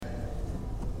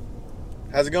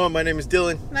How's it going? My name is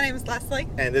Dylan. My name is Leslie.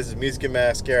 And this is Music and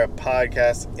Mascara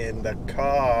podcast in the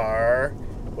car.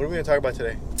 What are we going to talk about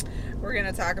today? We're going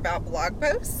to talk about blog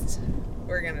posts.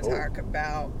 We're going to talk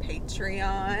about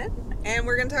Patreon. And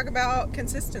we're going to talk about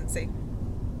consistency.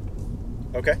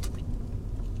 Okay.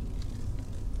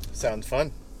 Sounds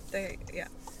fun. Yeah.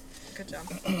 Good job.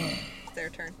 It's their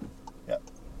turn. Yep.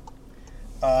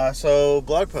 So,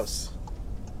 blog posts.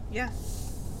 Yeah.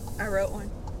 I wrote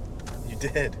one. You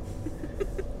did.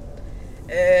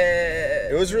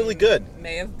 It was really good.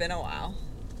 May have been a while.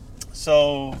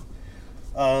 So,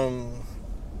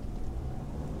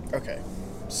 okay.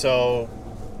 So,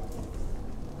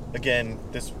 again,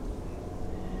 this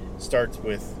starts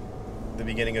with the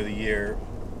beginning of the year.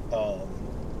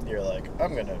 You're like,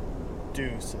 I'm going to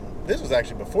do some... This was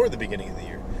actually before the beginning of the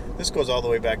year. This goes all the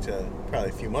way back to probably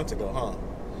a few months ago, huh?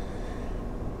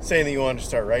 Saying that you wanted to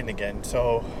start writing again.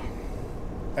 So,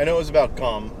 I know it was about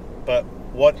gum, but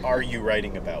what are you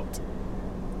writing about?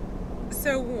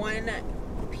 So one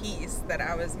piece that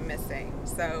I was missing.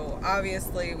 So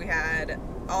obviously we had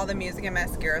all the music and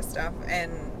mascara stuff,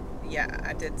 and yeah,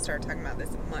 I did start talking about this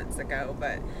months ago,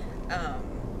 but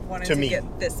wanted to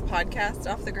get this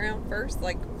podcast off the ground first.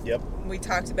 Like, yep, we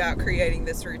talked about creating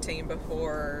this routine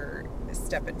before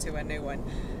step into a new one.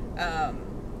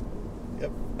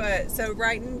 Yep. But so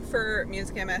writing for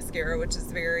music and mascara, which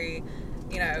is very,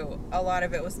 a lot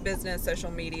of it was business,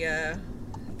 social media,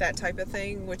 that type of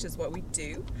thing, which is what we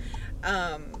do.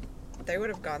 They would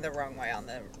have gone the wrong way on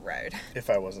the road. If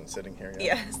I wasn't sitting here.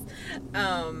 Yeah. Yes.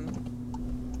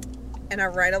 And I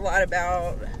write a lot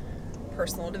about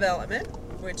personal development,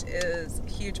 which is a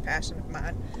huge passion of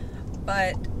mine.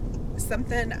 But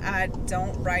something I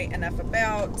don't write enough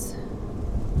about,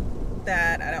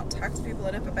 that I don't talk to people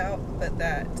enough about, but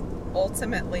that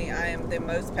ultimately I am the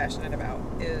most passionate about,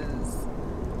 is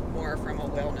more from a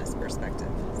wellness perspective.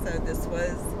 So this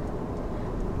was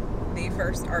the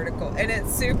first article, and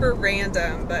it's super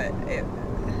random, but it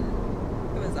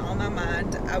was on my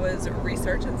mind. I was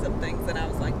researching some things and I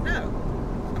was like, no,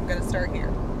 I'm going to start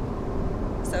here.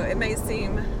 So it may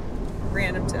seem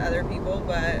random to other people,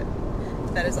 but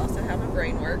that is also how my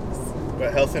brain works.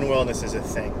 But health and wellness is a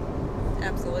thing.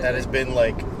 Absolutely. That has been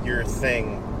like your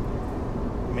thing.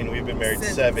 I mean, we've been married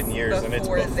Since 7 years, and it's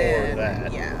before then,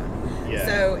 that. Yeah. Yeah.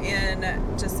 So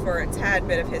just for a tad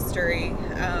bit of history,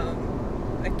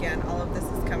 again, all of this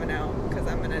is coming out because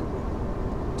I'm going to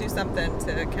do something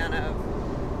to kind of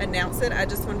announce it. I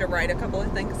just wanted to write a couple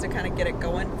of things to kind of get it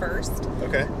going first.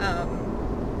 Okay.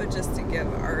 But just to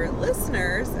give our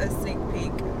listeners a sneak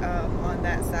peek on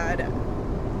that side.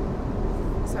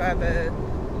 So I have a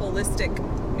holistic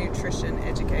nutrition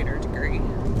educator degree.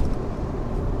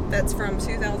 That's from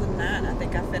 2009. I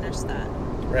think I finished that.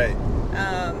 Right.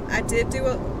 I did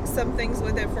do some things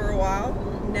with it for a while.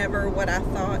 Never what I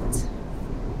thought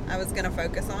I was going to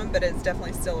focus on, but it's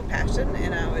definitely still a passion,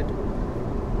 and I would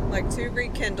like to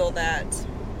rekindle that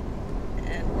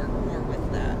and work more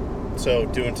with that. So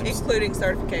doing some... Including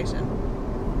certification.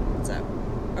 So,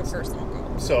 a personal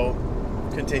goal. So,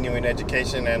 continuing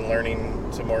education and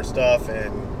learning some more stuff,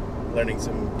 and learning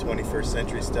some 21st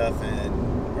century stuff,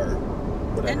 or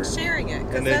whatever. And sharing it.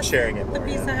 And then sharing it more, the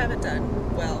piece I haven't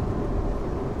done well.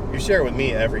 You share it with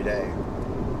me every day.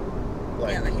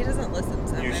 Like, yeah, but he doesn't listen,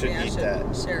 so you maybe should I eat should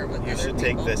that. share it with You other should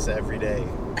people. take this every day.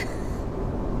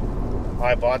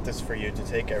 I bought this for you to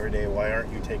take every day. Why aren't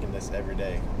you taking this every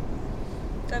day?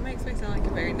 That makes me sound like a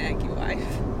very naggy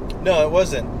wife. No, it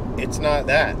wasn't. It's not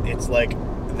that. It's like,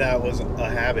 that was a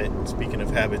habit. Speaking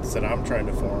of habits that I'm trying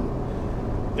to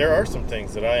form, there are some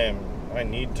things that I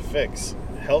need to fix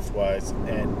health-wise,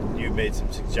 and you made some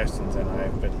suggestions, and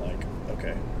I've been like,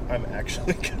 okay, I'm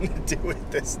actually going to do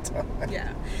it this time.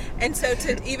 Yeah. And so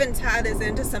to even tie this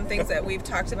into some things that we've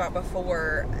talked about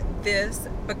before,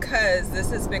 because this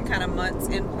has been kind of months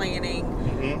in planning,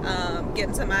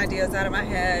 getting some ideas out of my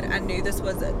head, I knew this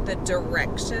was the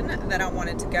direction that I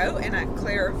wanted to go, and I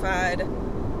clarified,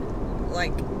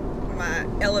 like, my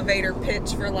elevator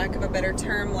pitch, for lack of a better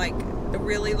term, like,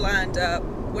 really lined up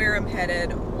where I'm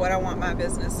headed, what I want my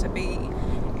business to be,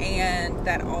 and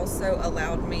that also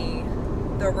allowed me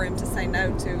the room to say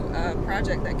no to a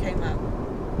project that came up.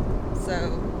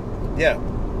 So yeah,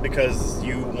 because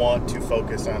you want to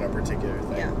focus on a particular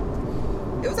thing. Yeah,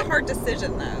 it was a hard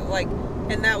decision though,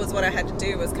 and that was what I had to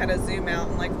do, was kind of zoom out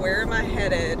and like, where am I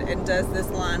headed, and does this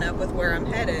line up with where I'm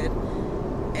headed?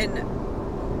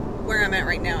 And where I'm at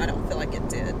right now, I don't feel like it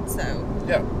did. So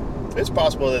yeah, it's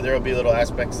possible that there will be little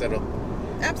aspects that'll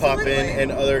pop in,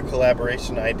 and other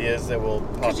collaboration ideas that will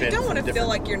pop in. Because you don't want to feel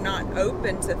like you're not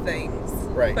open to things.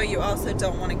 Right. But you also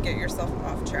don't want to get yourself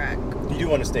off track. You do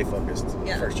want to stay focused.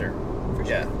 Yeah. For sure. For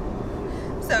Yeah.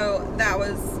 sure. So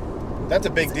That's a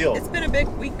big deal. It's been a big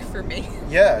week for me.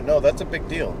 Yeah, no, that's a big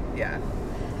deal. Yeah.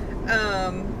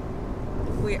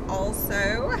 We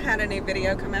also had a new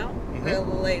video come out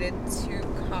related to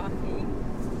coffee.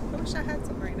 I wish I had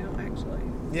some right now, actually.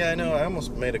 Yeah, I know. I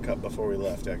almost made a cup before we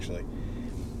left, actually.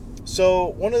 So,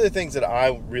 one of the things that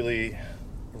I really,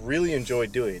 really enjoy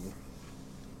doing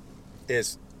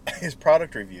is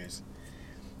product reviews.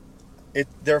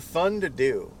 They're fun to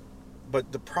do,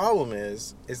 but the problem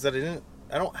is that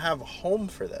I don't have a home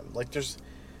for them. Like,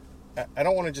 I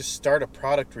don't want to just start a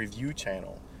product review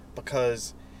channel,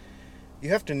 because you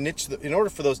have to niche in order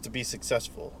for those to be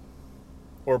successful,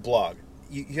 or blog.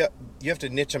 You have to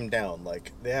niche them down.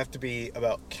 Like, they have to be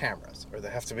about cameras, or they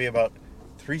have to be about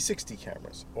 360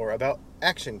 cameras, or about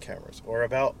action cameras, or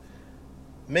about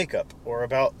makeup, or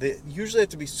they usually have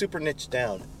to be super niche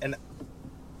down. And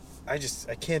I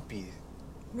can't be.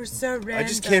 We're so random. I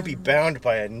just can't be bound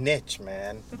by a niche,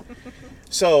 man.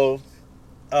 So,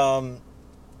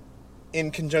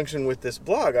 in conjunction with this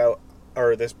blog,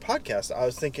 or this podcast, I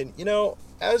was thinking,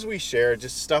 as we share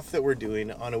just stuff that we're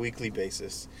doing on a weekly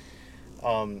basis,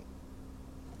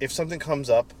 if something comes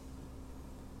up,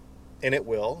 and it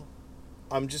will,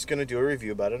 I'm just going to do a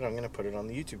review about it. I'm going to put it on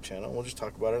the YouTube channel. We'll just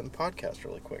talk about it in the podcast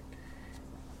really quick.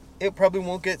 It probably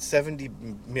won't get 70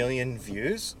 million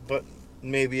views, but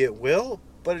maybe it will.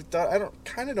 But I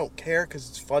don't care, because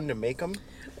it's fun to make them.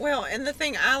 Well, and the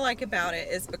thing I like about it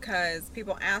is because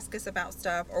people ask us about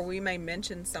stuff, or we may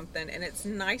mention something, and it's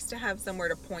nice to have somewhere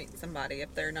to point somebody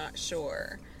if they're not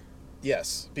sure.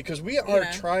 Yes, because we are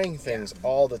trying things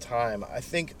all the time. I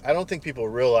don't think people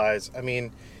realize, I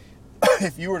mean,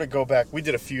 if you were to go back, we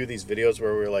did a few of these videos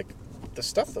where we were like, the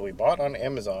stuff that we bought on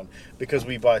Amazon, because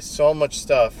we buy so much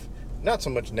stuff, not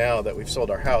so much now that we've sold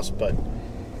our house, but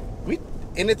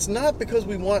and it's not because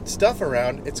we want stuff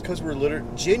around, it's because we're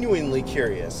genuinely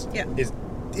curious. Yeah.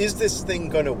 Is this thing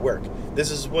going to work?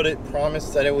 This is what it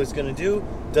promised that it was going to do.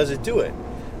 Does it do it?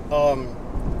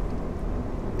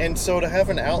 And so to have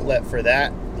an outlet for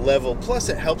that level, plus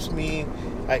it helps me,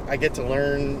 I get to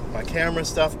learn my camera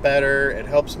stuff better. It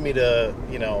helps me to,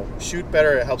 shoot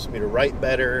better. It helps me to write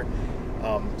better.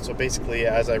 So basically,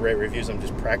 as I write reviews, I'm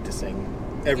just practicing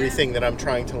everything that I'm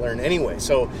trying to learn anyway.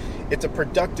 So it's a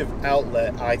productive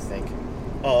outlet, I think,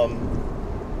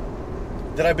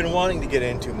 that I've been wanting to get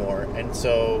into more. And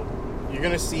so you're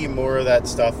going to see more of that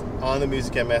stuff on the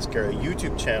Music and Mascara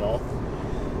YouTube channel.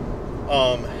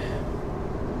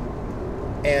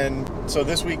 And so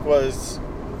this week was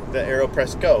the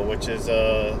AeroPress Go, which is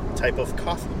a type of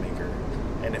coffee maker.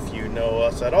 And if you know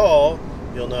us at all,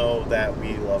 you'll know that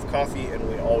we love coffee, and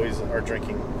we always are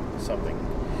drinking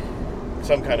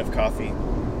some kind of coffee.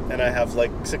 And I have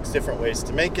like 6 different ways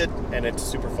to make it, and it's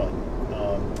super fun.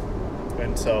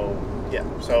 And so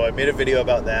I made a video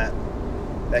about that.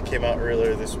 That came out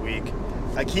earlier this week.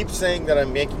 I keep saying that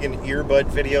I'm making an earbud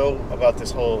video about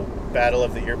this whole battle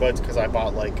of the earbuds, because I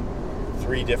bought like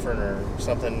 3 different or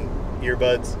something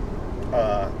earbuds.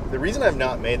 The reason I've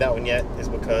not made that one yet is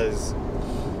because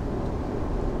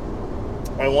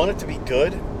I want it to be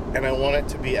good, and I want it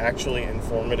to be actually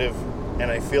informative,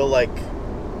 and I feel like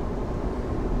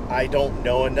I don't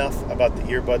know enough about the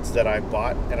earbuds that I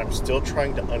bought, and I'm still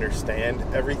trying to understand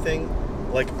everything.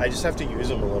 Like, I just have to use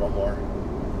them a little more.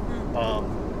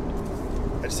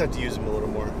 I just have to use them a little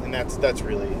more, and that's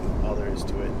really all there is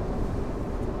to it.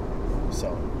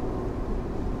 So,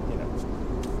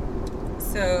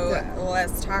 So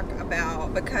let's talk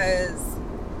about,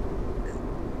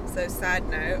 side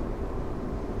note,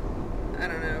 I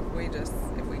don't know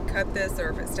if we cut this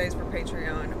or if it stays for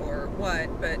Patreon or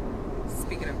what, but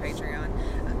speaking of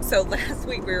Patreon, so last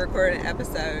week we recorded an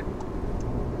episode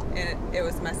and it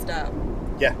was messed up.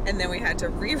 Yeah. And then we had to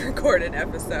re-record an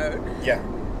episode. Yeah.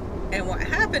 And what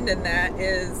happened in that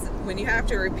is when you have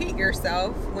to repeat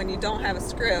yourself, when you don't have a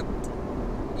script,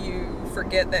 you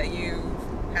forget that you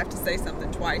have to say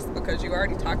something twice because you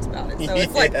already talked about it. So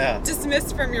it's like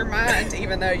dismissed from your mind,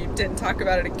 even though you didn't talk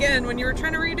about it again when you were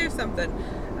trying to redo something.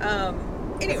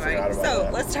 Anyway, so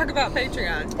let's talk about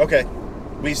Patreon. Okay.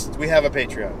 We have a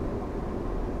Patreon.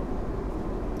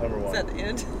 Number 1. Is that the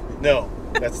end? No,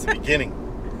 that's the beginning.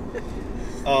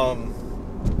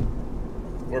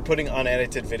 We're putting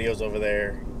unedited videos over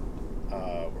there.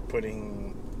 We're putting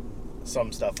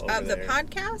some stuff over of there. the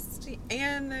podcast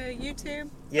and the YouTube?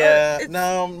 Yeah, it's the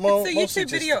YouTube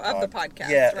video of the podcast,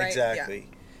 yeah, right? Exactly.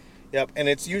 Yeah. Yep, and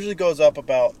it usually goes up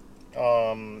about,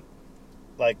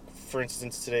 like, for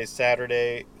instance, today's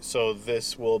Saturday, so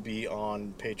this will be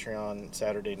on Patreon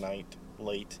Saturday night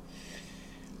late.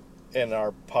 and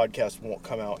our podcast won't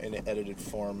come out in an edited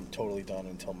form totally done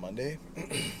until Monday.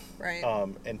 Right.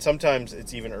 And sometimes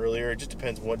it's even earlier. It just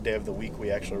depends what day of the week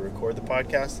we actually record the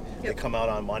podcast. Yep. They come out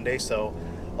on Monday, so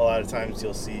a lot of times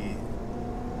you'll see...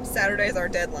 Saturday's our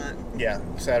deadline. Yeah,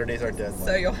 Saturday's our deadline.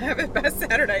 So you'll have it by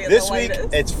Saturday at This the week,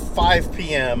 latest. it's 5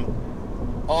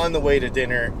 p.m. on the way to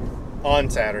dinner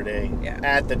on Saturday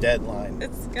at the deadline.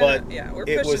 It's gonna, but we're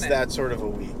it pushing was that sort of a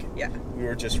week. Yeah. We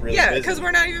were just really Yeah, busy. because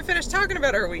we're not even finished talking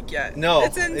about our week yet. No,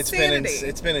 it's insanity.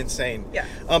 it's been insane. Yeah.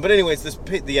 But anyways, the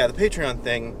Patreon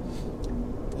thing.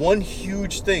 One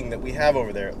huge thing that we have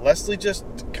over there. Leslie just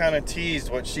kind of teased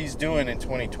what she's doing in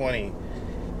 2020.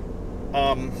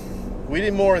 We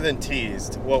did more than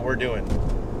teased what we're doing.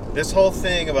 This whole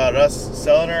thing about us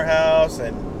selling our house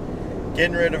and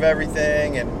getting rid of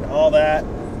everything and all that,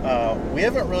 we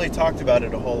haven't really talked about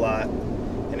it a whole lot.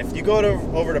 And if you go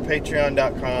over to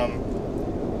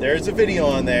patreon.com, there's a video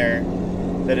on there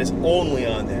that is only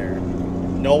on there,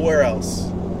 nowhere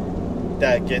else,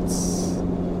 that gets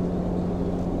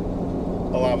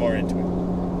a lot more into it.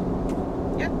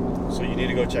 Yeah. So you need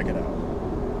to go check it out.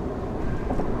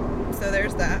 So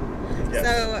there's that. Yes.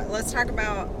 So let's talk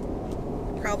about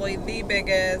probably the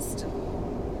biggest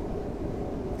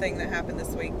thing that happened this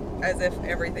week, as if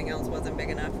everything else wasn't big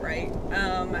enough, right?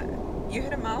 You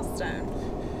hit a milestone.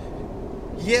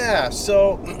 Yeah,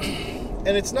 so,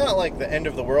 and it's not like the end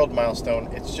of the world milestone,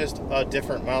 it's just a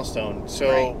different milestone.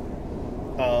 So,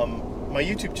 my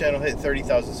YouTube channel hit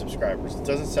 30,000 subscribers. It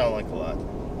doesn't sound like a lot.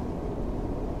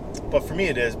 But for me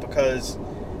it is, because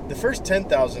the first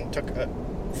 10,000 took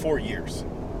 4 years.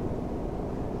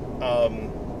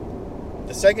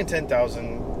 The second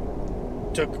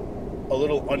 10,000 took a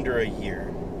little under a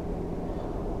year.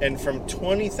 And from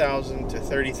 20,000 to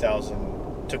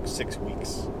 30,000 took 6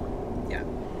 weeks. Yeah.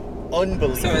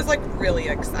 Unbelievable. So it was like really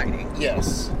exciting.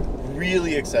 Yes,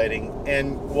 really exciting.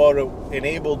 And what it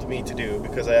enabled me to do,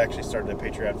 because I actually started a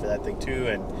Patreon for that thing too,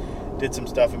 and did some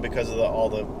stuff, and because of all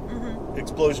the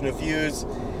explosion of views,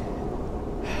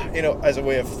 as a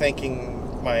way of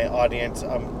thanking my audience,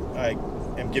 I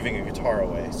am giving a guitar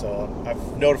away. So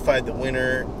I've notified the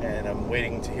winner, and I'm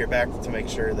waiting to hear back to make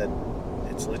sure that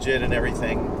it's legit and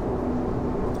everything.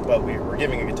 But we're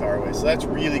giving a guitar away, so that's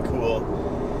really cool.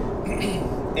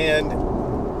 And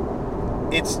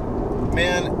it's,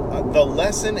 the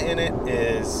lesson in it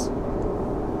is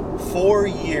 4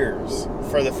 years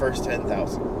for the first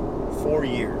 10,000. 4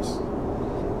 years.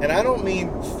 And I don't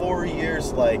mean 4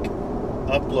 years like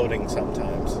uploading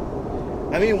sometimes.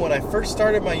 I mean, when I first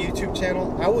started my YouTube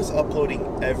channel, I was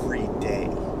uploading every day.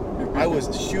 I was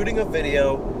shooting a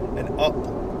video and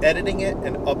editing it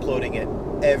and uploading it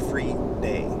every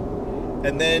day.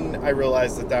 And then I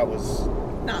realized that was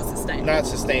not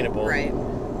sustainable. Right.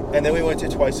 And then we went to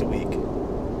twice a week.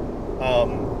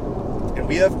 And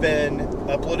we have been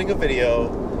uploading a video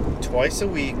twice a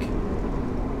week.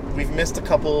 We've missed a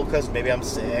couple because maybe I'm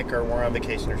sick or we're on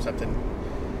vacation or something.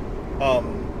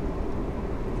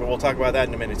 But we'll talk about that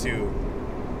in a minute too.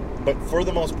 But for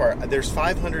the most part, there's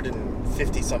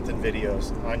 550 something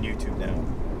videos on YouTube now.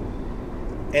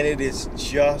 And it is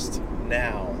just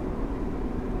now,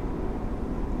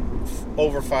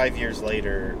 over 5 years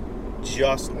later,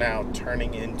 just now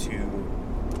turning into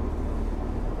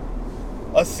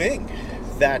a thing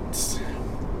that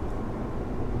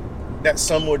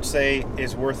some would say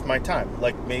is worth my time.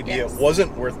 Like maybe Yes. it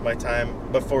wasn't worth my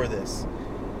time before this.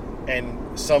 And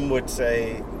some would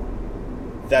say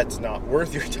that's not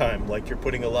worth your time. Like you're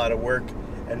putting a lot of work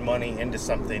and money into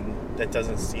something that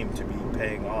doesn't seem to be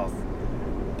paying off.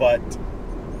 But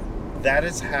that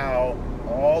is how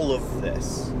all of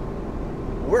this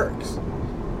works.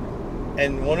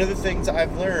 And one of the things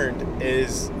I've learned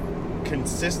is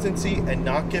consistency and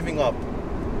not giving up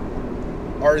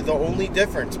are the only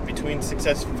difference between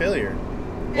success and failure.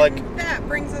 And that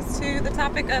brings us to the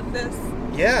topic of this.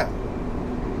 Yeah.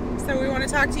 So we want to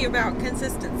talk to you about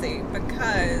consistency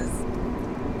because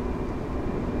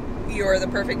you're the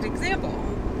perfect example.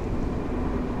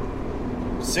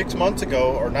 6 months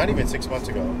ago, or not even 6 months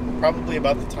ago, probably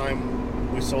about the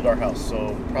time we sold our house,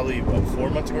 so probably 4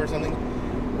 months ago or something,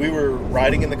 we were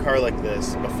riding in the car like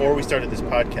this before we started this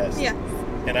podcast. Yes.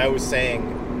 And I was saying,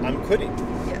 I'm quitting.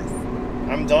 Yes.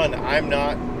 I'm done. I'm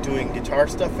not doing guitar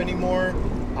stuff anymore.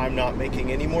 I'm not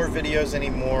making any more videos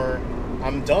anymore.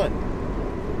 I'm done.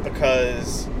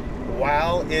 Because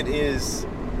while it is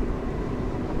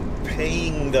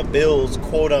paying the bills,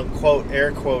 quote unquote,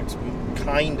 air quotes,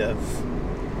 kind of,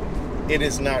 it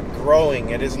is not growing.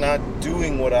 It is not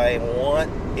doing what I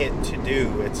want it to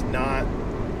do. It's not.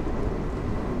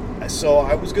 So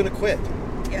I was going to quit.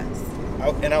 Yes.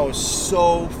 And I was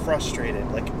so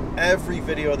frustrated. Like, every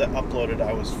video that uploaded,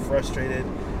 I was frustrated.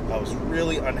 I was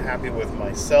really unhappy with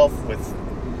myself, with,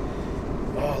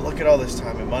 oh, look at all this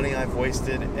time and money I've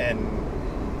wasted. And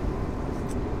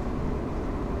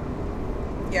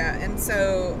yeah, and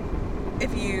so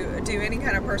if you do any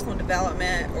kind of personal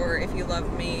development, or if you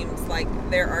love memes, like,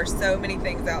 there are so many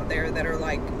things out there that are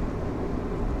like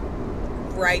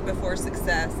right before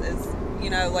success is, you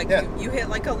know, like, you hit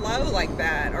like a low like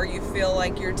that, or you feel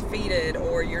like you're defeated,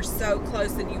 or you're so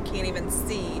close and you can't even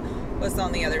see what's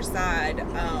on the other side.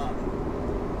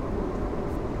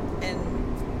 And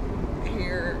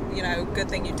here, you know, good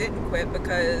thing you didn't quit,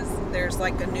 because there's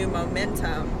like a new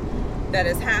momentum that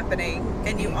is happening,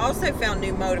 and you also found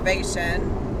new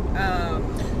motivation.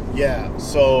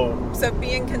 So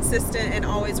being consistent and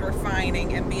always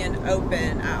refining and being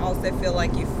open, I also feel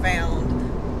like you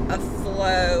found a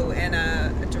flow and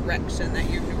a direction that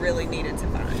you really needed to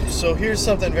find. So here's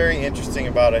something very interesting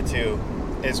about it too,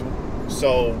 is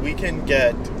so we can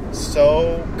get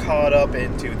so caught up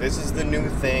into, this is the new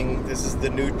thing, this is the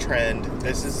new trend,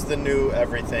 this is the new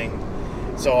everything.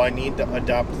 So I need to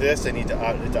adopt this, I need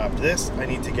to adopt this, I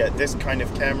need to get this kind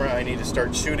of camera, I need to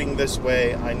start shooting this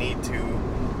way, I need to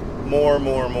more.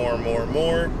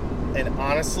 And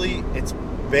honestly, it's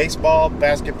baseball,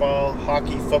 basketball,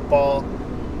 hockey, football.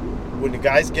 When the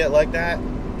guys get like that,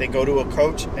 they go to a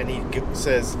coach and he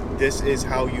says, this is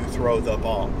how you throw the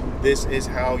ball. This is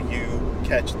how you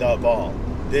catch the ball.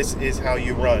 This is how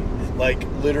you run. Like,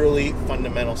 literally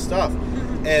fundamental stuff.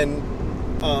 And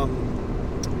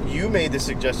you made the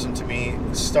suggestion to me,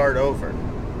 start over.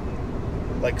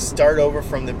 Like, start over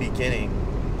from the beginning.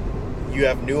 You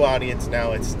have new audience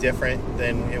now. It's different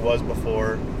than it was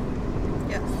before.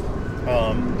 Yes.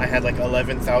 I had like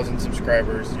 11,000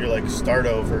 subscribers. You're like, start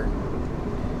over.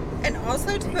 And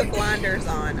also to put blinders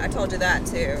on. I told you that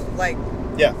too. Like,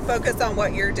 yeah, focus on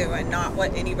what you're doing, not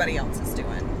what anybody else is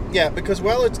doing. Yeah, because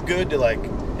while it's good to, like,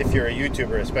 if you're a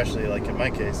YouTuber, especially like in my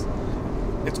case,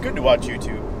 it's good to watch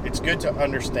YouTube. It's good to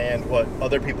understand what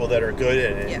other people that are good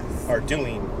at it are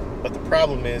doing. But the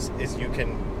problem is you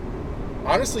can,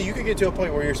 honestly, you could get to a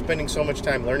point where you're spending so much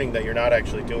time learning that you're not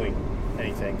actually doing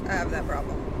anything. I have that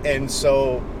problem. And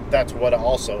so that's what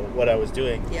I was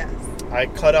doing. Yes. I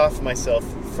cut off myself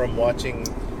from watching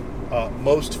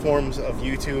most forms of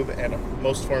YouTube and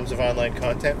most forms of online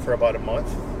content for about a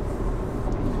month,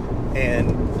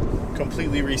 and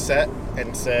completely reset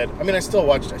and said, I mean, I still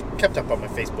watched, I kept up on my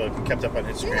Facebook and kept up on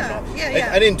Instagram.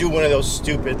 I didn't do one of those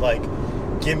stupid, like,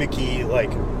 gimmicky,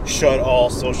 like, shut all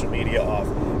social media off.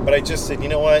 But I just said, you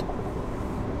know what?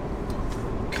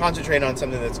 Concentrate on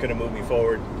something that's going to move me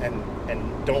forward, and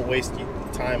don't waste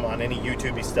time on any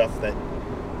YouTube-y stuff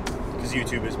because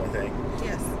YouTube is my thing.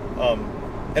 Yes.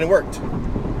 And it worked.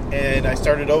 And I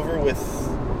started over with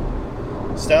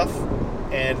stuff,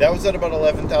 and that was at about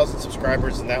 11,000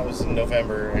 subscribers, and that was in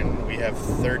November, and we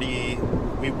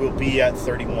will be at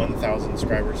 31,000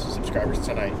 subscribers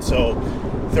tonight. So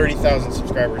 30,000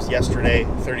 subscribers yesterday,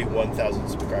 31,000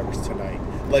 subscribers tonight.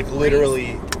 Like,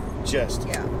 literally just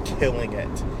killing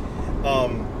it.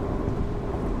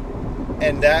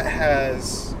 And that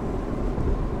has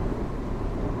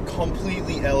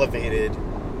completely elevated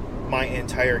my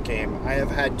entire game. I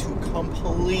have had to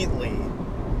completely,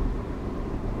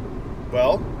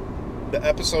 the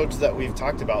episodes that we've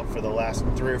talked about for the last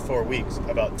 3 or 4 weeks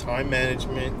about time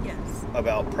management,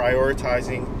 about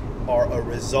prioritizing, are a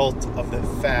result of the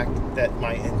fact that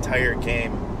my entire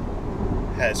game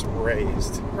has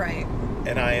raised. Right.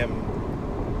 And I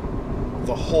am,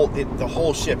 the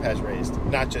whole ship has raised,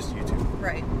 not just YouTube.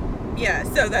 Right. Yeah,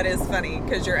 so that is funny,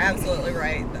 because you're absolutely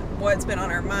right. What's been on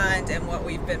our mind and what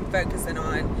we've been focusing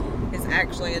on is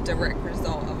actually a direct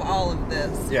result of all of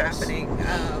this happening,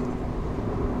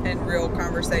 and real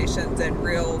conversations and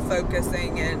real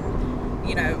focusing and,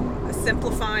 you know,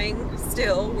 simplifying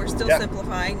still. We're still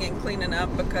simplifying and cleaning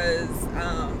up because...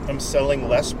 I'm selling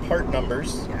less part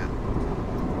numbers. Yeah.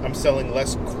 I'm selling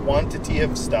less quantity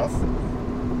of stuff.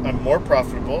 I'm more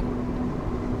profitable.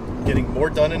 Getting more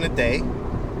done in a day.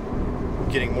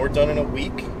 Getting more done in a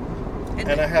week.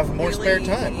 And I have more spare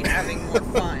time. Having more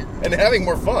fun. And having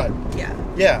more fun. Yeah.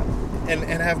 Yeah. And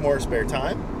have more spare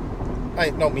time. I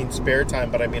don't mean spare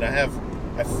time, but I mean I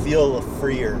feel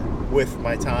freer with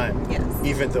my time. Yes.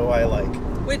 Even though I like...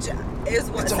 Which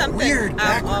is something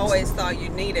I've always thought you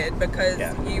needed, because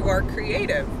you are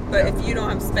creative. But if you don't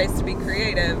have space to be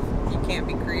creative, you can't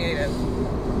be creative.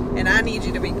 And I need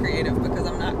you to be creative because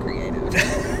I'm not creative.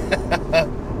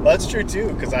 Well, that's true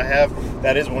too, because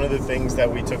that is one of the things that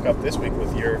we took up this week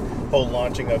with your whole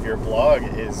launching of your blog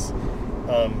is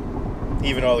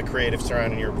even all the creative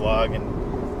surrounding your blog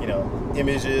and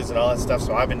images and all that stuff.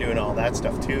 So I've been doing all that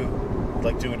stuff too,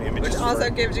 like doing images. Which also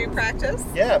gives you practice.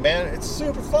 Yeah, man, it's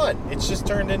super fun. It's just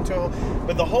turned into,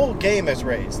 but the whole game has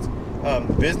raised.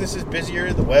 Business is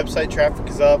busier. The website traffic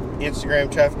is up.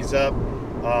 Instagram traffic is up.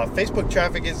 Facebook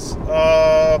traffic is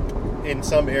up in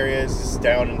some areas. It's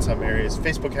down in some areas.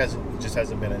 Facebook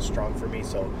hasn't been as strong for me,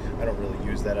 so I don't really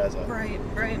use that as a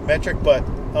metric. But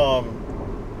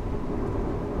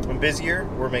I'm busier.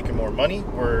 We're making more money.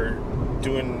 We're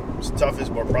doing stuff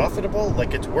is more profitable.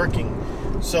 Like, it's working.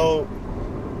 So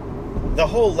the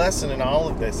whole lesson in all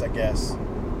of this, I guess,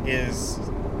 is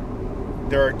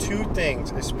there are two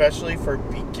things, especially for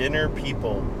beginner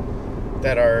people,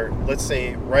 that are, let's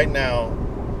say right now,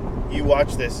 you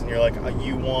watch this and you're like,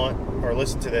 or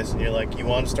listen to this and you're like, you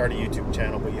want to start a YouTube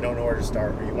channel, but you don't know where to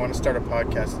start, or you want to start a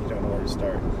podcast and you don't know where to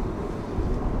start.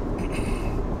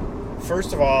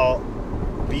 First of all,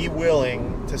 be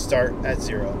willing to start at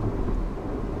zero.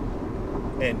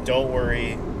 And don't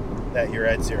worry that you're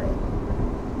at zero.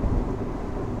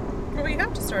 Well, you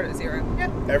have to start at zero.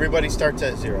 Yeah. Everybody starts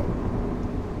at zero.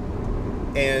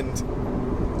 And,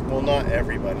 well, not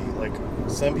everybody. Like,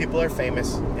 some people are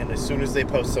famous, and as soon as they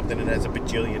post something, it has a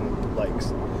bajillion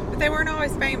likes. But they weren't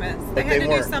always famous. They had to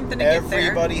do something to get there.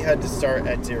 Everybody had to start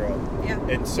at zero. Yeah.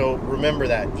 And so remember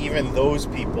that. Even those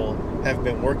people have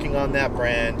been working on that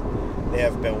brand. They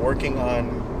have been working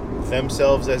on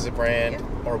themselves as a brand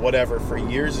or whatever for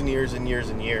years and years and years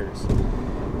and years.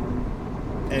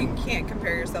 And you can't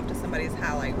compare yourself to somebody's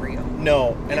highlight reel.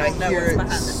 No, and I hear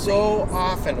it so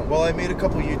often. Well, I made a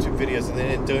couple YouTube videos and they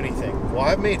didn't do anything. Well,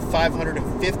 I've made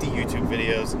 550 YouTube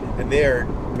videos and they are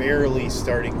barely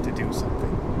starting to do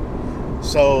something.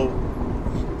 So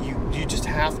you just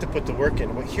have to put the work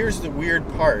in. But here's the weird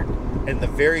part and the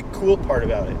very cool part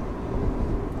about it.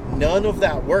 None of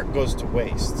that work goes to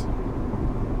waste.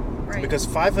 Right. Because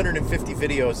 550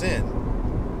 videos in,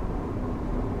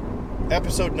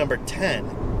 episode number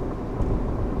 10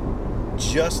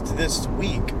 just this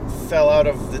week fell out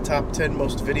of the top 10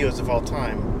 most videos of all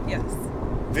time. Yes.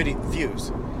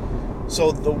 Views.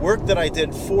 So the work that I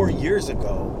did 4 years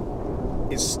ago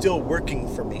is still working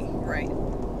for me. Right.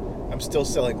 I'm still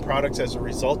selling products as a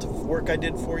result of work I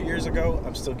did 4 years ago.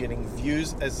 I'm still getting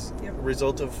views as a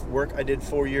result of work I did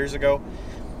 4 years ago.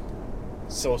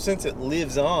 So since it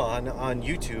lives on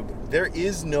YouTube, there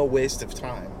is no waste of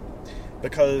time.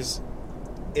 Because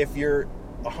if you're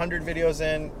 100 videos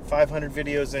in, 500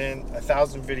 videos in,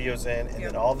 1,000 videos in, and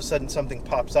then all of a sudden something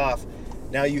pops off,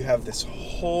 now you have this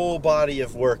whole body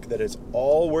of work that is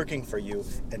all working for you,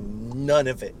 and none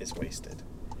of it is wasted.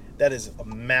 That is a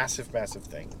massive, massive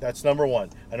thing. That's number one.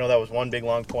 I know that was one big,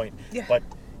 long point, but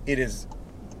it is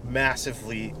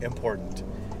massively important.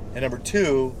 And number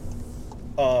two,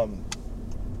 don't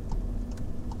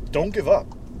give up.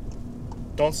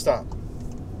 Don't stop.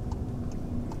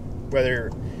 Whether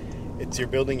it's you're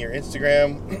building your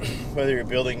Instagram, whether you're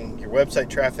building your website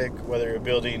traffic, whether you're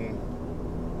building,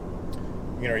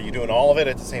 you're doing all of it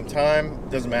at the same time,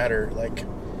 doesn't matter. Like,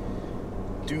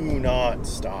 do not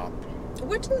stop.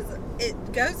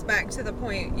 It goes back to the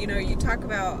point, you talk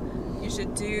about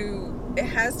it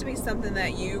has to be something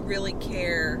that you really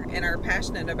care and are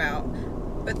passionate about.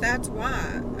 But that's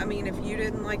why. I mean, if you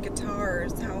didn't like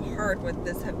guitars, how hard would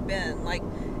this have been? Like,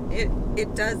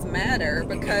 it does matter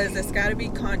because it's got to be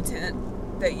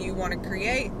content that you want to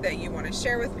create, that you want to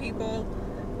share with people,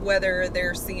 whether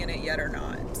they're seeing it yet or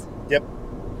not. Yep.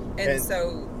 And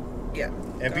so, yeah.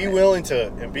 And be willing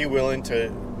to,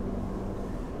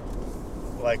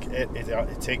 like,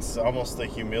 it takes almost the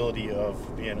humility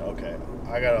of being, okay,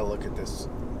 I got to look at this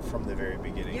from the very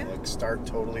beginning. Yeah. Like, start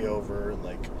totally over,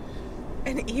 like...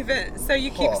 And even, so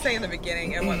you keep saying the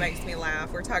beginning, and what makes me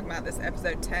laugh, we're talking about this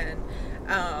episode 10.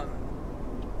 I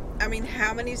mean,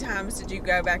 how many times did you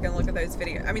go back and look at those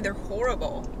videos? I mean, they're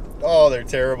horrible. Oh, they're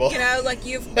terrible. Like,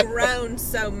 you've grown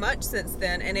so much since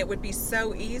then, and it would be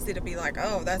so easy to be like,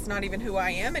 oh, that's not even who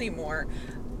I am anymore.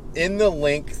 In the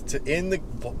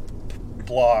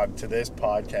blog to this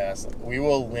podcast, we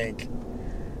will link...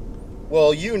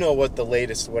 Well, you know what our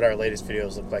latest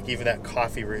videos look like. Even that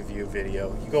coffee review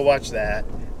video. You go watch that.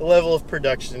 The level of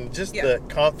production, just the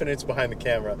confidence behind the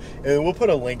camera. And we'll put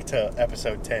a link to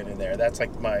episode 10 in there. That's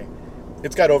like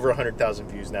it's got over 100,000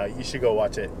 views now. You should go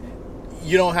watch it.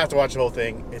 You don't have to watch the whole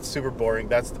thing. It's super boring.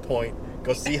 That's the point.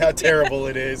 Go see how terrible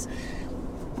it is.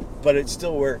 But it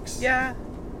still works. Yeah.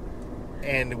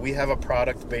 And we have a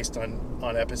product based on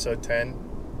episode 10.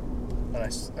 And I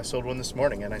sold one this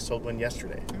morning, and I sold one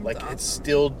yesterday. That's awesome. It's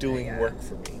still doing work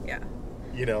for me. Yeah.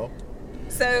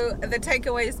 So the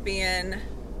takeaways being,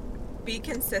 be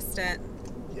consistent.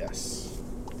 Yes.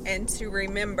 And to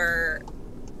remember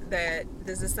that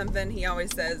this is something he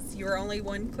always says, you're only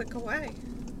one click away.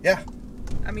 Yeah.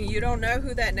 I mean, you don't know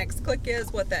who that next click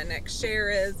is, what that next share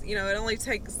is. You know, it only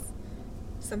takes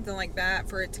something like that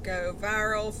for it to go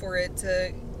viral, for it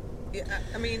to,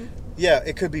 I mean... Yeah,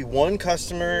 it could be one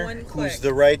customer One click. who's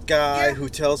the right guy, Yeah. who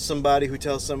tells somebody, who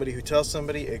tells somebody, who tells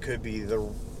somebody. It could be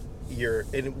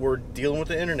and we're dealing with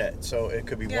the internet, so it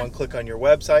could be Yeah. one click on your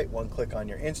website, one click on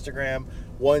your Instagram,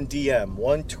 one DM,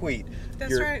 one tweet.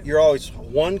 That's right. You're always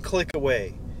one click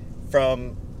away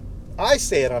from... I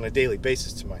say it on a daily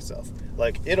basis to myself.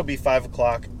 Like, it'll be 5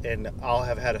 o'clock, and I'll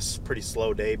have had a pretty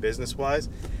slow day business-wise,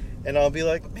 and I'll be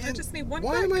like, man, I just need one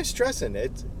why click. am I stressing?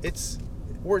 It's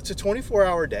a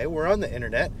 24-hour day. We're on the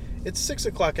internet. It's 6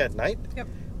 o'clock at night. Yep.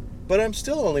 But I'm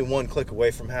still only one click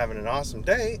away from having an awesome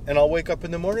day, and I'll wake up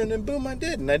in the morning and boom, I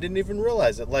did, and I didn't even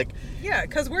realize it. Like, Yeah,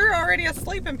 because we're already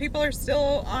asleep and people are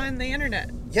still on the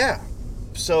internet. yeah.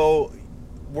 So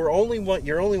you're only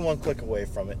one click away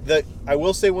from it. I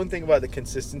will say one thing about the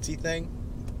consistency thing,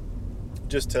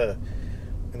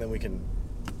 and then we can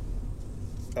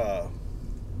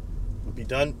be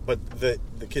done. But the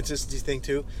consistency thing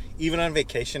too, even on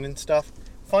vacation and stuff,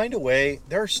 find a way.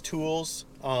 There's tools.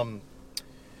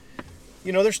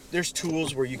 There's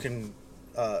tools where you can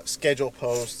schedule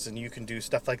posts and you can do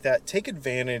stuff like that. Take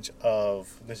advantage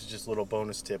of, this is just a little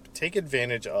bonus tip, take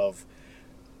advantage of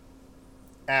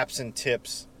apps and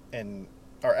tips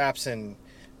or apps and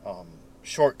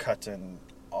shortcuts and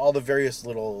all the various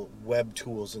little web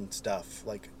tools and stuff.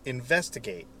 Like,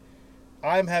 investigate.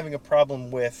 I'm having a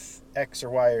problem with X or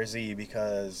Y or Z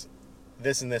because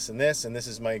this and this and this, and this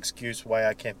is my excuse why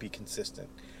I can't be consistent.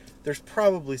 There's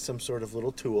probably some sort of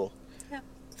little tool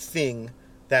thing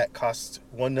that costs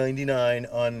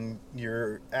 $1.99 on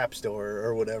your app store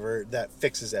or whatever that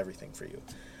fixes everything for you.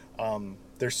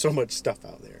 There's so much stuff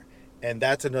out there, and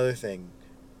that's another thing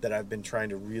that I've been trying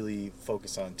to really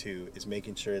focus on too, is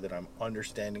making sure that I'm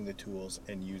understanding the tools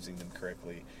and using them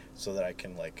correctly so that I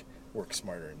can work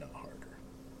smarter and not harder.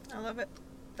 I love it.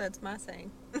 That's my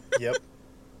saying. Yep,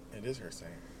 it is her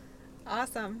saying.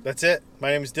 Awesome. That's it.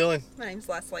 My name is Dylan. My name's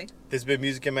Leslie. This has been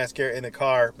Music and Mascara in the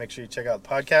Car. Make sure you check out the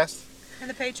podcast. And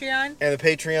the Patreon. And the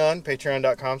Patreon,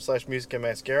 patreon.com/Music and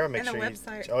Mascara. Make And the sure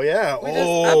website. Oh, yeah. We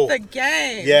just upped the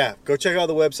game. Yeah, go check out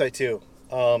the website too.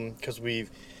 Because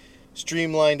we've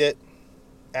streamlined it,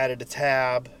 added a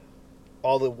tab.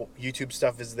 All the YouTube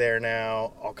stuff is there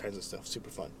now. All kinds of stuff. Super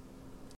fun.